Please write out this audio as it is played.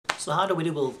So how do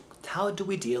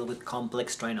we deal with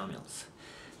complex trinomials?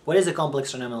 What is a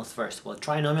complex trinomial first? Well,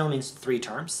 trinomial means three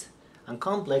terms, and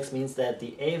complex means that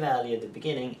the a value at the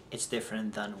beginning is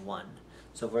different than 1.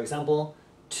 So for example,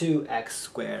 2x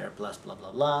squared plus blah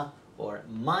blah blah, or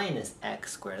minus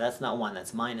x squared, that's not 1,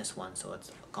 that's minus 1, so it's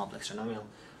a complex trinomial.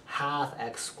 Half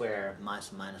x squared minus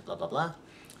blah blah blah.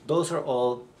 Those are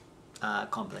all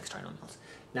complex trinomials.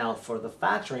 Now for the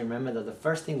factoring, remember that the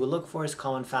first thing we look for is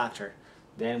common factor.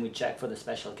 Then we check for the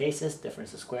special cases,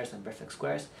 difference of squares and perfect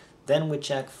squares. Then we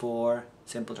check for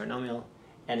simple trinomial,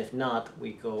 and if not,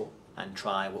 we go and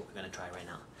try what we're going to try right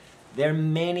now. There are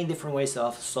many different ways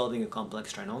of solving a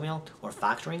complex trinomial, or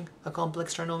factoring a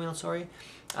complex trinomial, sorry.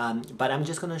 But I'm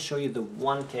just going to show you the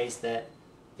one case that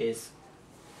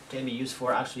can be used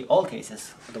for actually all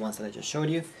cases, the ones that I just showed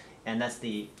you, and that's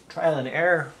the trial and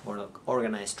error, or the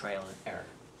organized trial and error.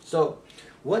 So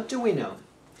what do we know?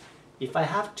 If I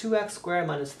have 2x squared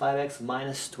minus 5x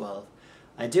minus 12,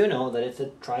 I do know that it's a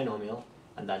trinomial,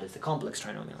 and that is a complex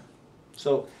trinomial.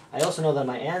 So I also know that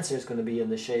my answer is going to be in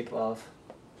the shape of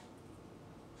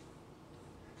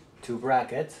two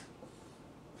brackets,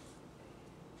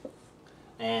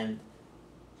 and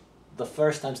the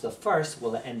first times the first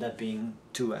will end up being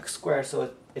 2x squared, so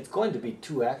it's going to be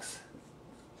 2x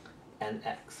and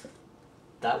x.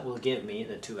 That will give me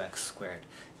the 2x squared.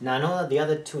 Now I know that the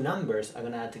other two numbers are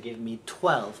going to have to give me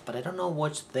 12, but I don't know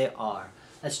which they are.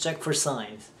 Let's check for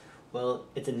signs. Well,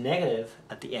 it's a negative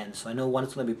at the end, so I know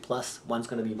one's going to be plus, one's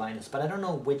going to be minus, but I don't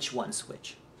know which one's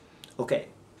which. Okay,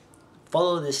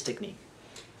 follow this technique.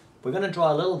 We're going to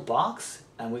draw a little box,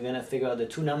 and we're going to figure out the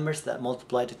two numbers that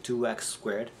multiply to 2x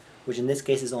squared, which in this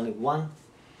case is only one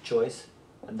choice,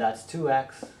 and that's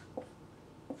 2x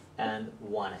and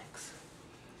 1x.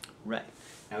 Right.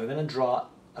 Now we're going to draw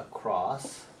a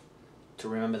cross to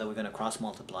remember that we're going to cross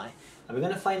multiply, and we're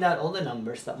going to find out all the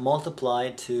numbers that multiply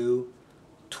to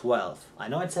 12. I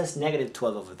know it says negative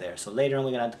 12 over there, so later on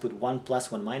we're going to have to put 1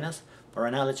 plus 1 minus, but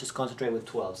right now let's just concentrate with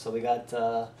 12. So we got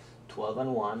 12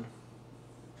 and 1,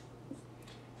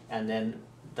 and then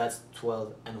that's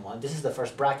 12 and 1. This is the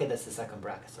first bracket, that's the second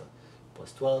bracket, so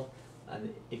plus 12,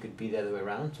 and it could be the other way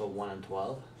around, so 1 and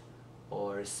 12,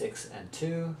 or 6 and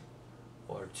 2,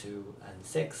 or 2 and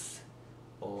 6,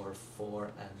 or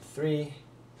 4 and 3,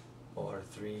 or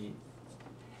 3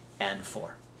 and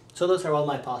 4. So those are all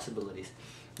my possibilities.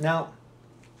 Now,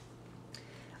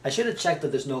 I should have checked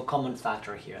that there's no common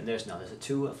factor here, and there's a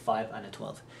 2, a 5, and a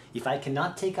 12. If I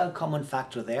cannot take out common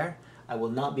factor there, I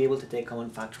will not be able to take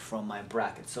common factor from my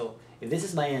bracket. So if this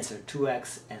is my answer,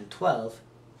 2x and 12,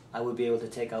 I would be able to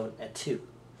take out a 2.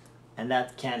 And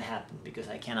that can't happen because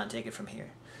I cannot take it from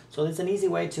here. So it's an easy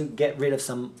way to get rid of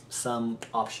some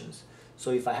options.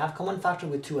 So if I have common factor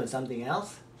with 2 and something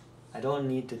else, I don't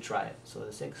need to try it. So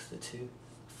the 6, the 2,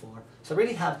 4. So I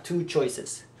really have two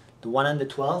choices, the 1 and the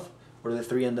 12, or the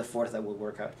 3 and the 4 that will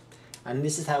work out. And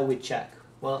this is how we check.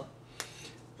 Well,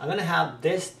 I'm going to have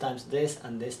this times this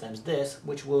and this times this,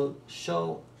 which will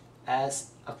show as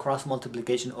a cross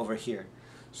multiplication over here.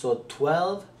 So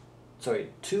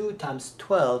 2 times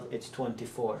 12, it's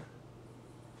 24.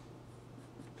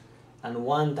 And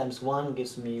 1 times 1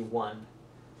 gives me 1.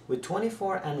 With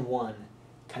 24 and 1,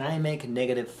 can I make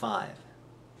negative 5?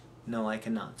 No, I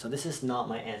cannot. So this is not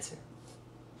my answer.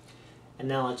 And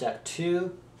now I'll check.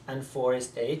 2 and 4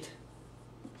 is 8.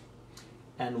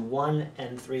 And 1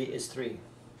 and 3 is 3.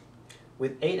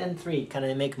 With 8 and 3, can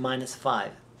I make minus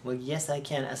 5? Well, yes, I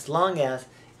can, as long as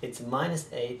it's minus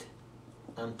 8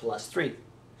 and plus 3.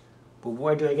 But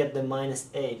where do I get the minus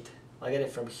 8? I get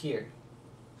it from here.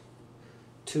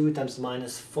 2 times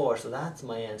minus 4, so that's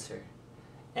my answer.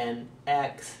 And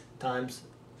x times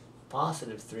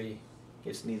positive 3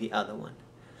 gives me the other one.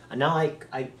 And now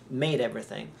I made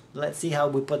everything. Let's see how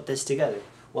we put this together.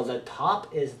 Well, the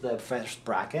top is the first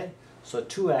bracket, so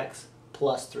 2x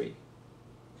plus 3.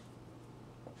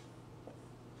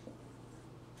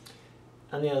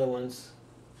 And the other one's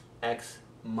x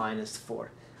minus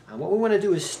 4. And what we want to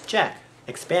do is check,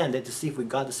 expand it to see if we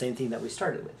got the same thing that we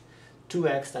started with.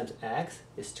 2x times x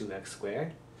is 2x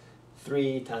squared.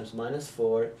 3 times minus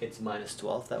 4, it's minus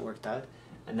 12. That worked out.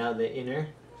 And now the inner,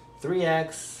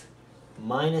 3x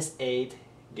minus 8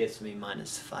 gives me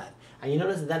minus 5. And you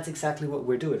notice that's exactly what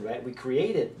we're doing, right? We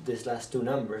created these last two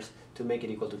numbers to make it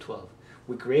equal to 12.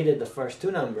 We created the first two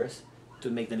numbers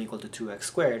to make them equal to 2x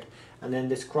squared. And then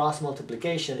this cross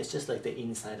multiplication is just like the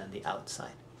inside and the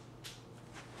outside.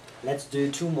 Let's do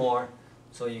two more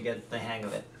so you get the hang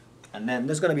of it. And then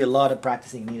there's going to be a lot of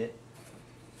practicing needed.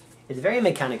 It's very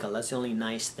mechanical, that's the only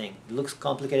nice thing. It looks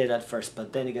complicated at first,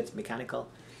 but then it gets mechanical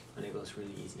and it goes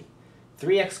really easy.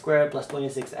 3x squared plus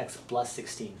 26x plus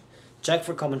 16. check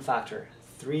for common factor.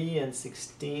 3 and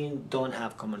 16 don't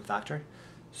have common factor,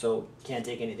 so can't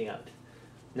take anything out.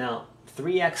 Now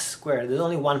 3x squared, there's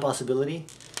only one possibility.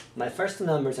 My first two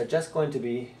numbers are just going to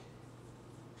be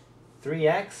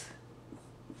 3x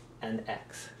and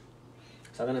x.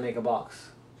 So I'm going to make a box.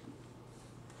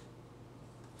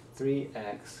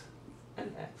 3x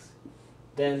and x.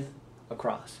 Then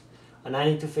across. And I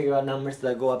need to figure out numbers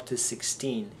that go up to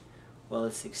 16. Well,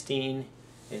 at 16,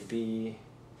 it'd be,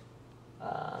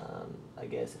 I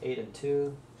guess, 8 and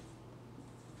 2,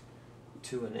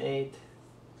 2 and 8,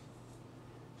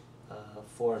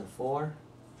 4 and 4,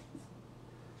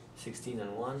 16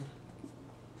 and 1,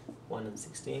 1 and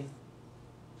 16.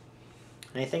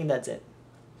 And I think that's it.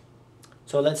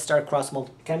 So let's start cross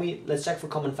multiplying. Let's check for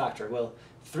common factor. Well,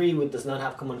 3 does not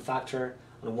have common factor,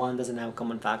 and 1 doesn't have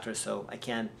common factor, so I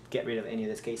can't get rid of any of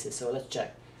these cases. So let's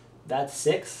check. That's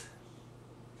 6.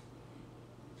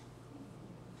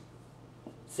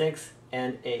 6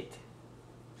 and 8.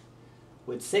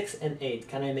 With 6 and 8,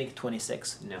 can I make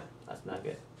 26? No, that's not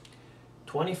good.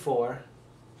 24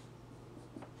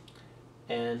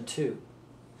 and 2.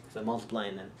 So I'm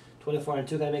multiplying them. 24 and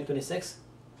 2, can I make 26?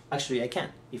 Actually, I can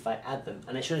if I add them.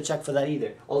 And I shouldn't check for that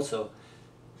either. Also,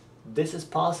 this is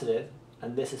positive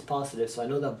and this is positive, so I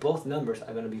know that both numbers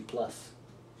are going to be plus.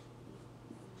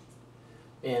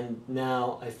 And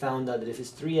now I found out that if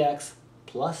it's 3x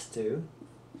plus 2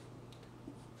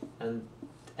 and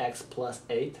x plus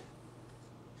 8,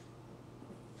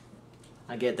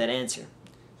 I get that answer.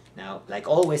 Now, like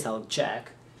always, I'll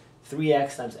check.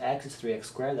 3x times x is 3x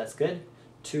squared, that's good.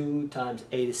 2 times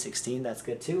 8 is 16, that's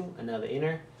good too. And now the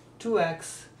inner,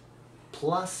 2x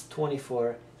plus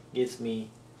 24 gives me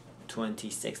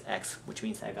 26x, which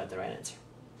means I got the right answer.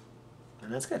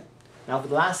 And that's good. Now for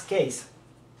the last case,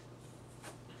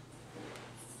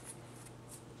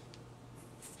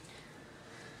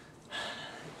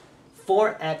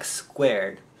 (4x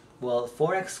squared). Well,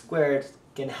 4x squared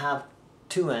can have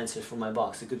two answers for my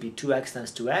box. It could be 2x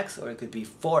times 2x, or it could be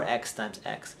 4x times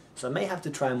x. So I may have to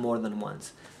try more than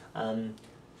once. And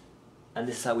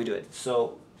this is how we do it.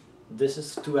 So this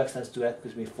is 2x times 2x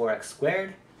gives me 4x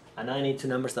squared. And I need two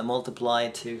numbers that multiply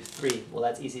to 3. Well,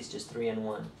 that's easy. It's just 3 and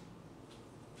 1.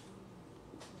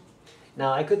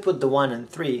 Now I could put the 1 and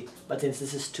 3, but since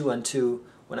this is 2 and 2,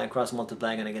 when I cross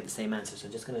multiply, I'm going to get the same answer. So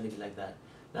I'm just going to leave it like that.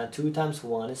 Now 2 times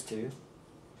 1 is 2.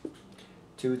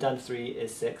 2 times 3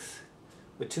 is 6.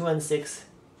 With 2 and 6,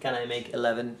 can I make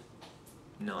 11?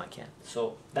 No, I can't.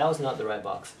 So that was not the right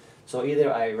box. So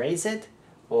either I erase it,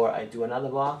 or I do another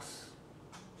box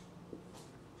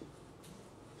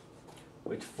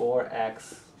with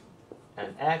 4x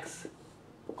and x,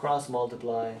 cross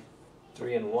multiply,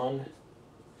 3 and 1.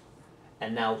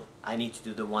 And now I need to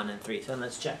do the 1 and 3. So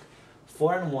let's check.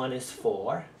 4 and 1 is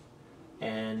 4,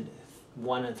 and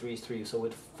 1 and 3 is 3. So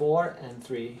with 4 and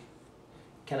 3,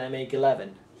 can I make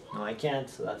 11? No, I can't,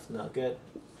 so that's not good.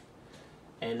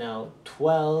 And now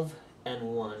 12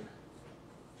 and 1.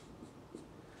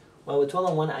 Well, with 12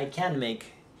 and 1, I can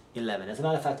make 11. As a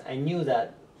matter of fact, I knew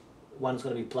that one's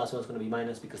going to be plus, one's going to be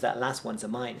minus, because that last one's a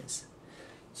minus.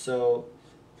 So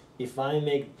if I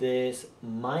make this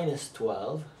minus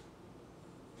 12,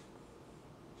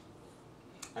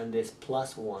 and this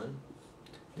plus 1,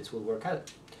 this will work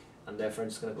out. And therefore, I'm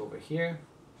just going to go over here.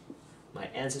 My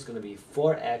answer is going to be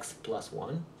 4x plus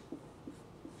 1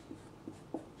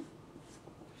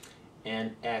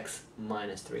 and x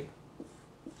minus 3.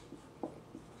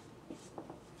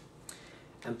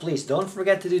 And please don't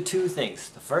forget to do two things.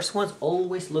 The first one's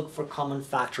always look for common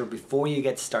factor before you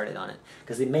get started on it,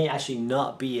 because it may actually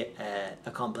not be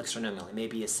a complex trinomial. It may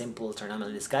be a simple trinomial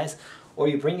in disguise, or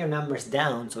you bring your numbers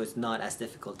down so it's not as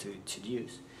difficult to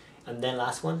use. And then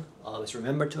last one, always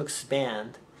remember to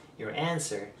expand your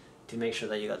answer to make sure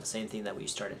that you got the same thing that we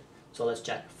started. So let's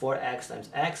check. 4x times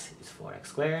x is 4x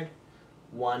squared.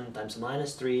 1 times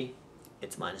minus 3,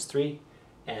 it's minus 3.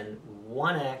 And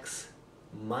 1x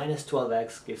minus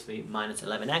 12x gives me minus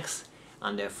 11x.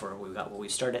 And therefore we got what we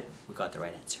started. We got the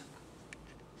right answer.